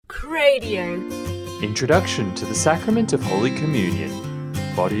Talk Radio. Introduction to the Sacrament of Holy Communion,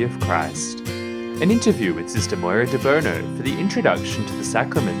 Body of Christ. An interview with Sister Moira de Bono for the Introduction to the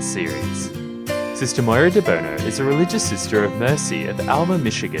Sacrament series. Sister Moira de Bono is a religious sister of mercy of Alma,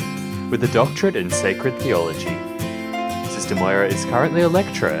 Michigan, with a doctorate in sacred theology. Sister Moira is currently a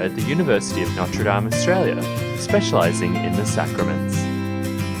lecturer at the University of Notre Dame, Australia, specialising in the sacraments.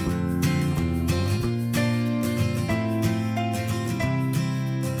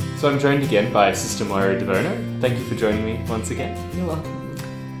 So I'm joined again by Sister Moira de Bono. Thank you for joining me once again. You're welcome.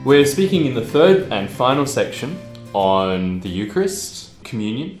 We're speaking in the third and final section on the Eucharist,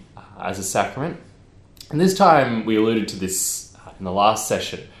 communion, as a sacrament. And this time we alluded to this in the last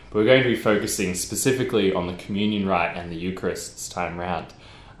session, but we're going to be focusing specifically on the communion rite and the Eucharist this time round.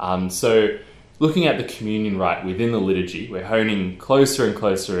 So looking at the communion rite within the liturgy, we're honing closer and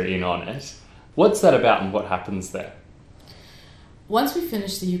closer in on it. What's that about and what happens there? Once we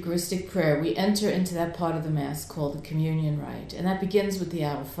finish the Eucharistic prayer, we enter into that part of the Mass called the communion rite. And that begins with the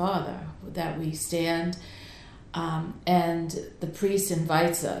Our Father, that we stand and the priest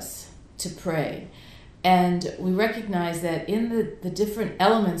invites us to pray. And we recognize that in the different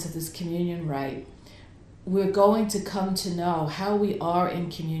elements of this communion rite, we're going to come to know how we are in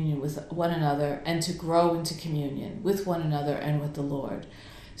communion with one another and to grow into communion with one another and with the Lord.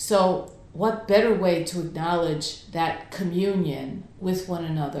 So what better way to acknowledge that communion with one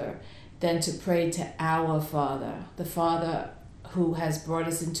another than to pray to our Father, the Father who has brought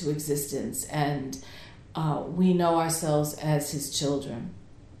us into existence, and we know ourselves as his children.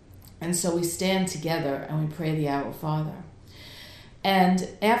 And so we stand together and we pray the Our Father. And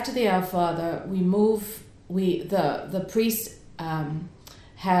after the Our Father, the priest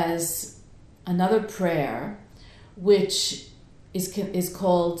has another prayer which is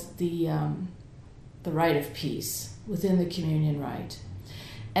called the Rite of Peace within the communion rite.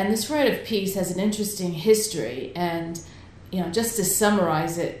 And this Rite of Peace has an interesting history, and just to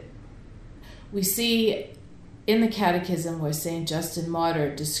summarize it, we see in the Catechism where St. Justin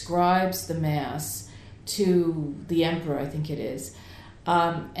Martyr describes the Mass to the Emperor, I think it is,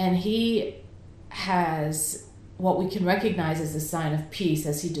 and he has what we can recognize as the sign of peace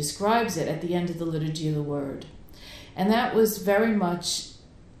as he describes it at the end of the Liturgy of the Word. And that was very much,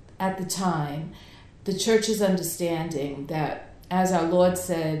 at the time, the Church's understanding that, as our Lord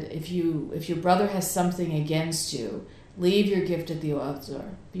said, if your brother has something against you, leave your gift at the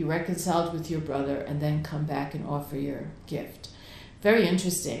altar, be reconciled with your brother, and then come back and offer your gift. Very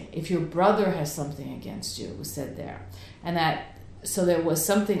interesting. If your brother has something against you, it was said there. And so there was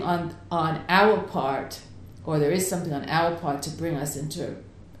something on our part, or there is something on our part to bring us into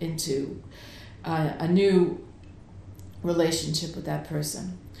a new relationship with that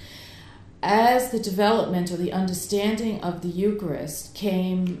person. As the development or the understanding of the Eucharist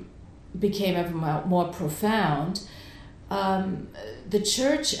became ever more profound, the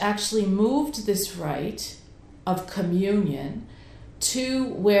Church actually moved this rite of communion to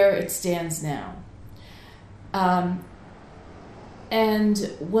where it stands now. And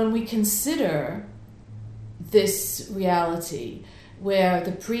when we consider this reality, where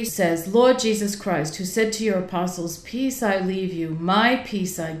the priest says, Lord Jesus Christ, who said to your apostles, peace I leave you, my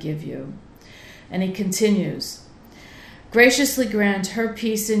peace I give you. And he continues, graciously grant her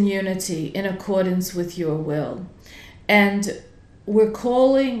peace and unity in accordance with your will. And we're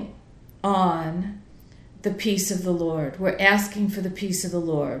calling on the peace of the Lord. We're asking for the peace of the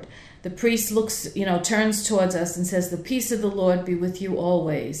Lord. The priest turns towards us and says, the peace of the Lord be with you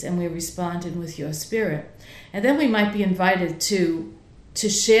always. And we respond, and with your spirit. And then we might be invited to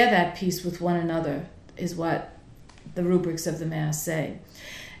share that peace with one another, is what the rubrics of the Mass say.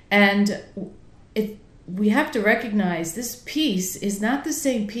 And we have to recognize this peace is not the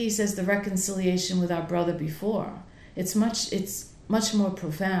same peace as the reconciliation with our brother before. It's much more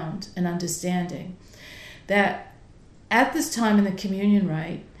profound and understanding that at this time in the communion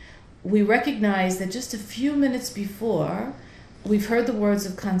rite, we recognize that just a few minutes before, we've heard the words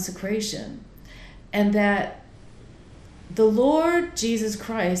of consecration, and that the Lord Jesus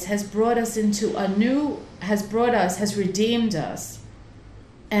Christ has brought us into has redeemed us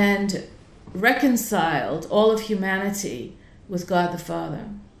and reconciled all of humanity with God the Father.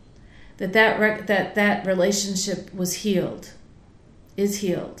 That relationship is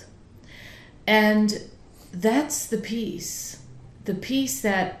healed. And that's the peace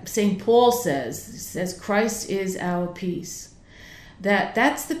that St. Paul says Christ is our peace.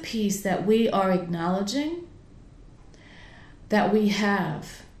 That's the peace that we are acknowledging, that we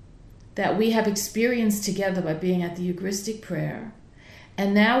have experienced together by being at the Eucharistic prayer.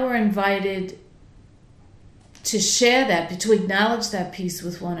 And now we're invited to share that, to acknowledge that peace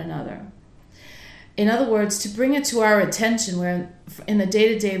with one another. In other words, to bring it to our attention, where in the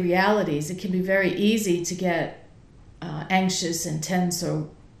day-to-day realities, it can be very easy to get anxious and tense or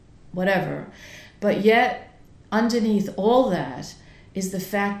whatever. But yet, underneath all that is the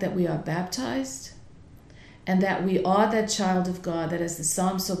fact that we are baptized and that we are that child of God, that, as the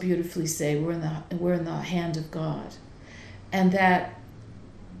Psalms so beautifully say, we're in the hand of God. And that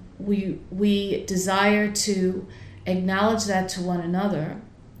we desire to acknowledge that to one another,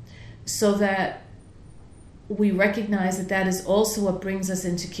 so that we recognize that that is also what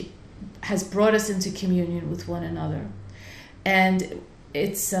has brought us into communion with one another. And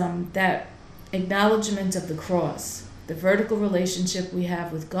it's that acknowledgement of the cross, the vertical relationship we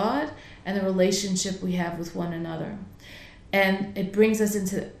have with God and the relationship we have with one another. And it brings us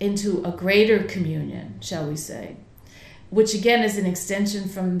into a greater communion, shall we say, which again is an extension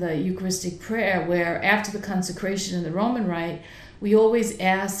from the Eucharistic prayer, where after the consecration in the Roman Rite, we always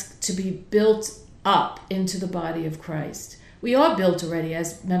ask to be built up into the body of Christ. We are built already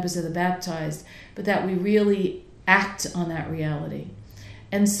as members of the baptized, but that we really act on that reality.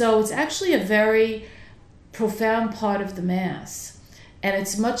 And so it's actually a very profound part of the Mass. And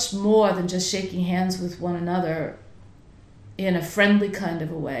it's much more than just shaking hands with one another in a friendly kind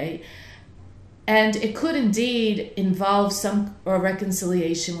of a way. And it could indeed involve some or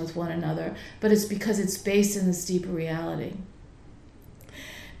reconciliation with one another, but it's because it's based in this deeper reality.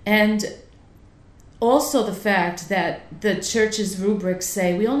 And also the fact that the Church's rubrics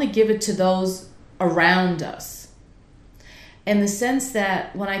say we only give it to those around us. In the sense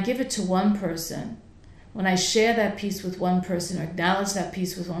that when I give it to one person, when I share that peace with one person or acknowledge that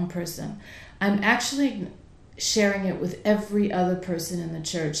peace with one person, I'm actually sharing it with every other person in the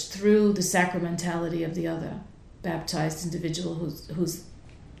Church through the sacramentality of the other baptized individual who's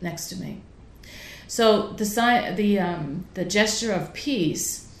next to me. So the gesture of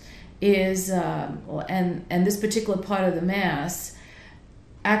peace is, and this particular part of the Mass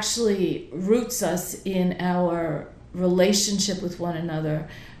actually roots us in our relationship with one another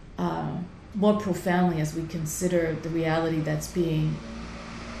more profoundly as we consider the reality that's being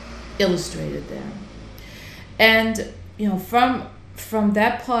illustrated there. And from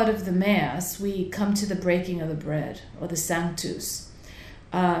that part of the Mass, we come to the breaking of the bread, or the Sanctus,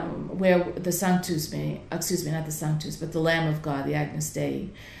 where the Sanctus not the Sanctus, but the Lamb of God, the Agnus Dei,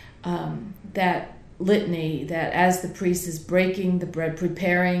 that litany that as the priest is breaking the bread,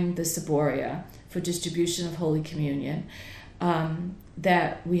 preparing the ciboria for distribution of Holy Communion,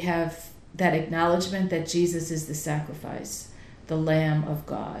 that we have that acknowledgement that Jesus is the sacrifice, the Lamb of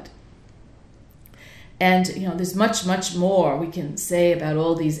God. And, there's much, much more we can say about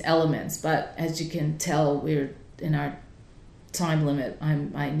all these elements, but as you can tell, we're in our time limit.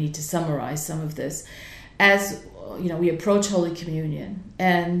 I need to summarize some of this. As we approach Holy Communion,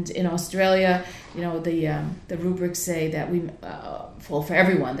 and in Australia, the rubrics say that for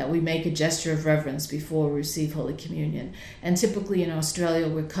everyone, that we make a gesture of reverence before we receive Holy Communion. And typically in Australia,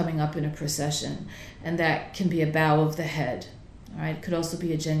 we're coming up in a procession, and that can be a bow of the head. All right, it could also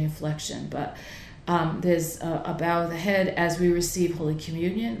be a genuflection, but there's a bow of the head as we receive Holy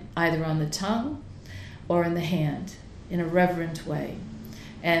Communion, either on the tongue or in the hand, in a reverent way.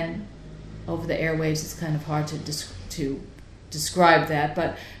 And over the airwaves, it's kind of hard to describe that,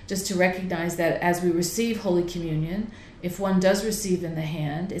 but just to recognize that as we receive Holy Communion, if one does receive in the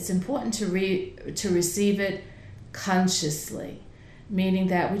hand, it's important to receive it consciously, meaning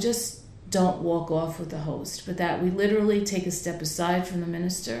that we just don't walk off with the host, but that we literally take a step aside from the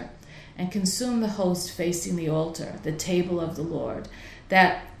minister and consume the host facing the altar, the table of the Lord.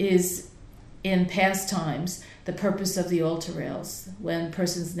 That is, in past times, the purpose of the altar rails. When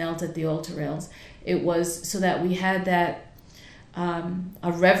persons knelt at the altar rails, it was so that we had that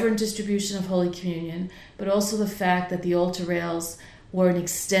a reverent distribution of Holy Communion, but also the fact that the altar rails were an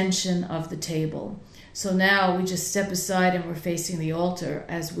extension of the table. So now we just step aside and we're facing the altar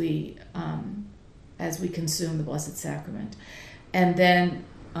as we consume the Blessed Sacrament. And then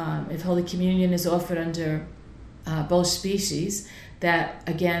if Holy Communion is offered under both species, that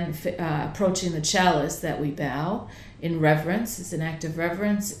again, approaching the chalice, that we bow in reverence. It's an act of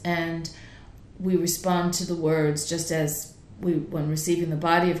reverence, and we respond to the words just as when receiving the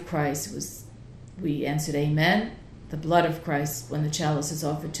body of Christ, we answered Amen, the blood of Christ, when the chalice is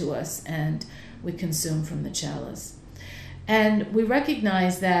offered to us, and we consume from the chalice. And we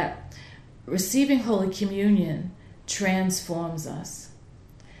recognize that receiving Holy Communion transforms us,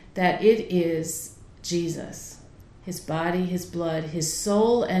 that it is Jesus, his body, his blood, his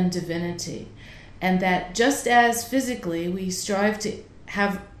soul and divinity, and that just as physically we strive to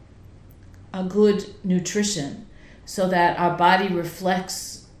have a good nutrition so that our body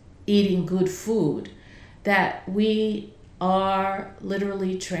reflects eating good food, that we are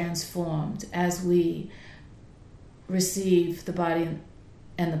literally transformed as we receive the body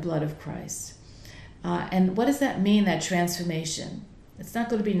and the blood of Christ. And what does that mean, that transformation? It's not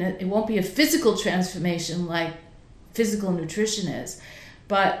going to be, it won't be a physical transformation like physical nutrition is,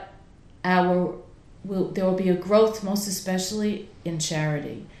 but there will be a growth, most especially in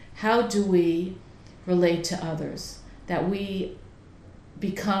charity. How do we relate to others? That we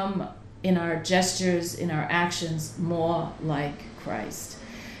become, in our gestures, in our actions, more like Christ.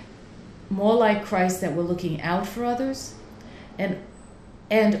 More like Christ, that we're looking out for others,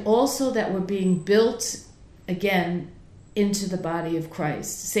 and also that we're being built again into the body of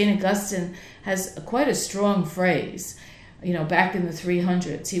Christ. St. Augustine has quite a strong phrase. Back in the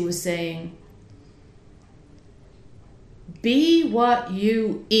 300s, he was saying, be what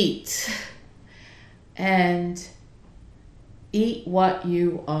you eat and eat what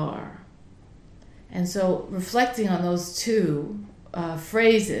you are. And so reflecting on those two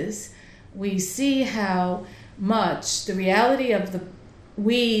phrases, we see how much the reality of the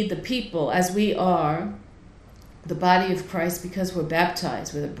people, as we are the body of Christ, because we're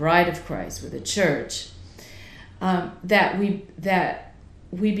baptized, we're the bride of Christ, we're the church, that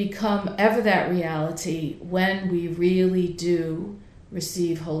we become ever that reality when we really do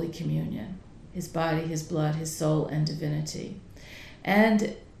receive Holy Communion, his body, his blood, his soul, and divinity.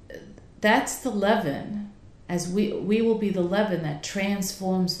 And that's the leaven, as we will be the leaven that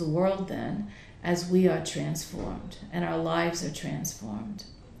transforms the world then, as we are transformed and our lives are transformed.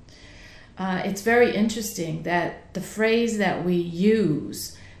 It's very interesting that the phrase that we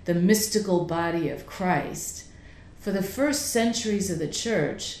use, the mystical body of Christ, for the first centuries of the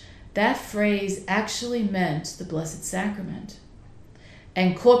church, that phrase actually meant the Blessed Sacrament.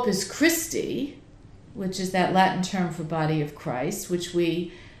 And Corpus Christi, which is that Latin term for body of Christ, which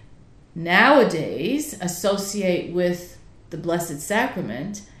we nowadays associate with the Blessed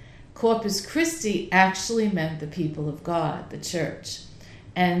Sacrament, Corpus Christi actually meant the people of God, the church.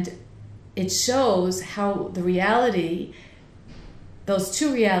 And it shows how the reality, those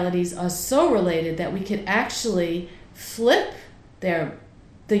two realities are so related that we could actually flip the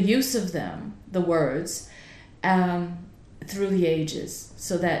use of them, the words, through the ages,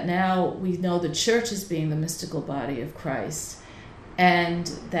 so that now we know the church as being the mystical body of Christ, and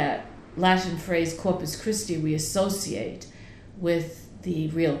that Latin phrase Corpus Christi we associate with the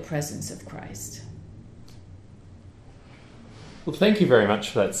real presence of Christ. Well, thank you very much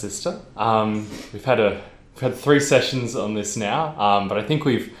for that, sister. We've had 3 sessions on this now, but I think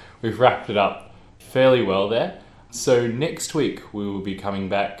we've wrapped it up fairly well there. So next week we will be coming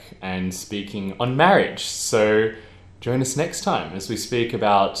back and speaking on marriage. So join us next time as we speak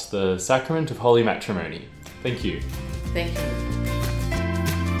about the sacrament of holy matrimony. Thank you. Thank you.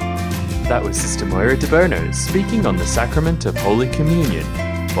 That was Sister Moira De Bono speaking on the sacrament of Holy Communion,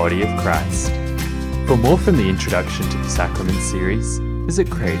 Body of Christ. For more from the Introduction to the Sacrament series, visit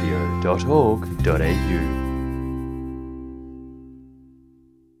cradio.org.au.